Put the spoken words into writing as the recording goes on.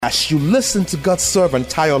As you listen to God's servant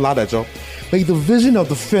Tayo Ladajo, may the vision of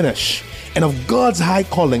the finish and of God's high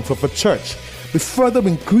calling for the church be further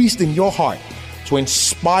increased in your heart to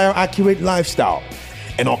inspire accurate lifestyle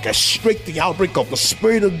and orchestrate the outbreak of the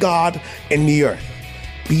Spirit of God in the earth.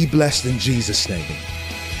 Be blessed in Jesus' name.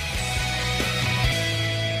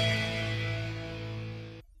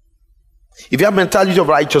 If you have mentality of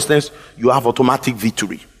righteousness, you have automatic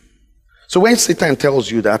victory. So when Satan tells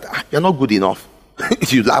you that you're not good enough,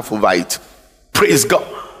 you laugh over it. Praise God.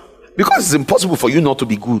 Because it's impossible for you not to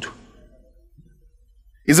be good.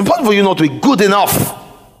 It's impossible for you not to be good enough.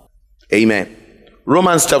 Amen.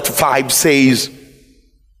 Romans chapter 5 says,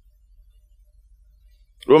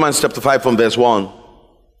 Romans chapter 5 from verse 1.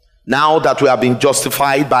 Now that we have been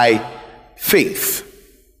justified by faith.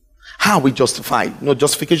 How are we justified? No,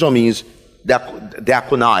 justification means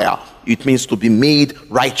diakonia. It means to be made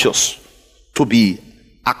righteous, to be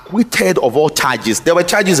acquitted of all charges. There were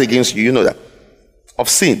charges against you, you know that, of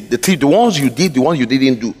sin. The ones you did, the ones you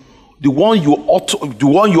didn't do, the one you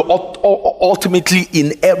ultimately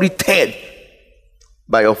inherited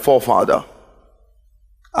by your forefather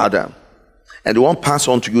Adam, and the one passed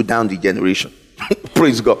on to you down the generation.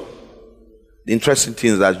 Praise God. The interesting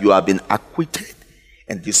thing is that you have been acquitted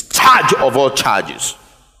and discharged of all charges.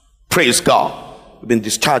 Praise God. You've been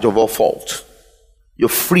discharged of all fault. You're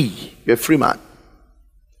free. You're a free man.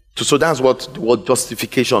 So that's what the word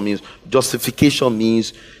justification means. Justification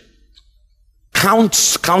means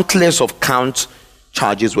countless of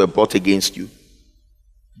charges were brought against you.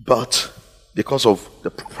 But because of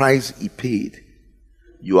the price he paid,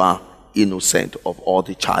 you are innocent of all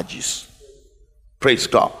the charges. Praise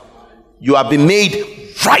God. You have been made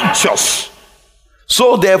righteous.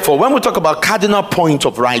 So therefore, when we talk about cardinal point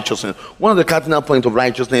of righteousness, one of the cardinal points of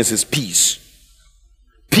righteousness is peace.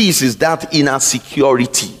 Peace is that inner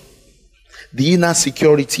security. The inner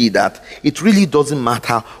security that it really doesn't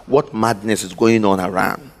matter what madness is going on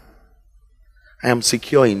around. I am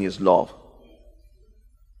secure in his love.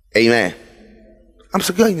 Amen. I'm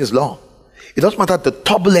secure in his love. It doesn't matter the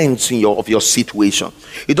turbulence of your situation.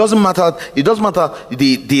 It doesn't matter the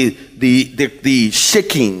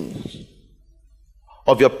shaking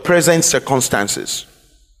of your present circumstances.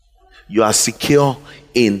 You are secure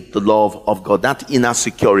in the love of God. That inner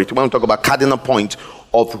security. When we talk about cardinal point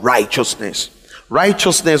of righteousness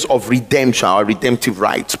of redemption, our redemptive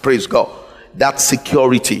rights. Praise God. That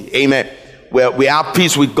security. Amen. Where we have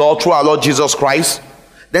peace with God through our Lord Jesus Christ.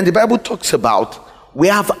 Then the Bible talks about we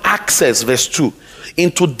have access, verse 2,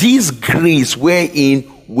 into this grace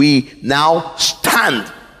wherein we now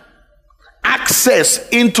stand. Access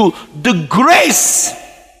into the grace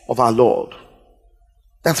of our Lord.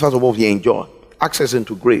 That's part of what we enjoy. Access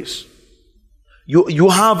into grace. You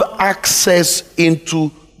have access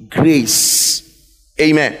into grace.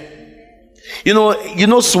 Amen. You know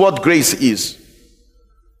what grace is?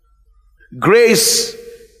 Grace,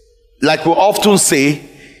 like we often say,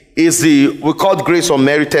 we call grace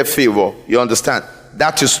unmerited favor. You understand?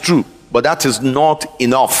 That is true, but that is not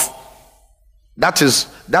enough. That is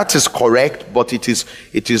correct, but it is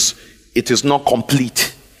not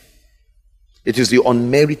complete. It is the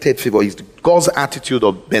unmerited favor. It's God's attitude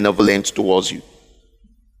of benevolence towards you.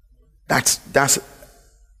 That's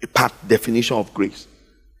a part definition of grace.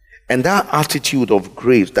 And that attitude of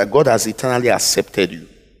grace that God has eternally accepted you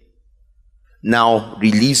now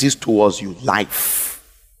releases towards you life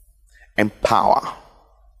and power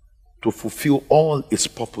to fulfill all its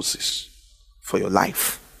purposes for your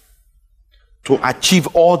life, to achieve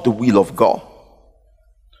all the will of God,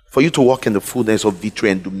 for you to walk in the fullness of victory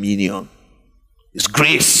and dominion. It's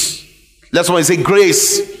grace. Let's say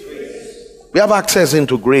grace. We have access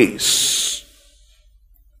into grace.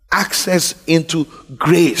 Access into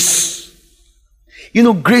grace. You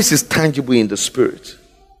know, grace is tangible in the spirit.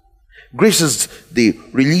 Grace is the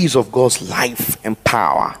release of God's life and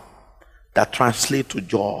power that translate to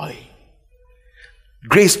joy.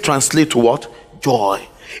 Grace translates to what? Joy.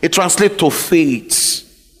 It translates to faith.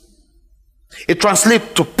 It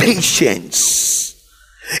translates to patience.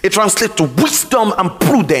 It translates to wisdom and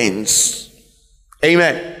prudence.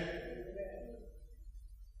 Amen.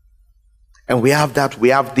 And we have that. We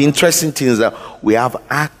have the interesting thing is that we have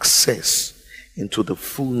access into the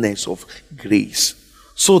fullness of grace.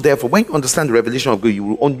 So therefore, when you understand the revelation of God, you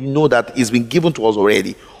will only know that it's been given to us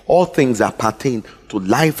already. All things that pertain to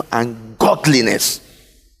life and godliness.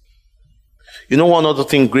 You know one other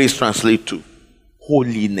thing grace translates to?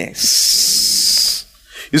 Holiness.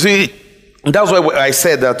 You see, that's why I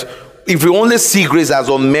said that if we only see grace as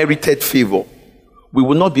unmerited favor, we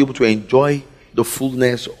will not be able to enjoy the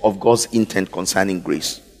fullness of God's intent concerning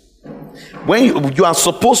grace. When you are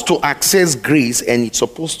supposed to access grace, and it's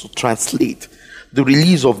supposed to translate the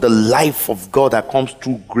release of the life of God that comes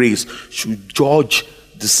through grace, should judge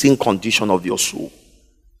the sin condition of your soul.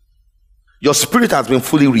 Your spirit has been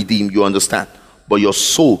fully redeemed, you understand, but your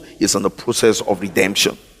soul is in the process of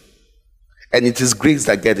redemption, and it is grace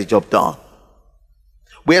that gets the job done.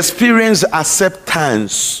 We experience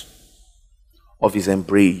acceptance of his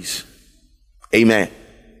embrace. Amen.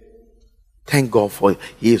 Thank God for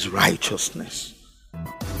his righteousness.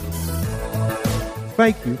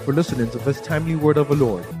 Thank you for listening to this timely word of the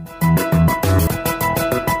Lord.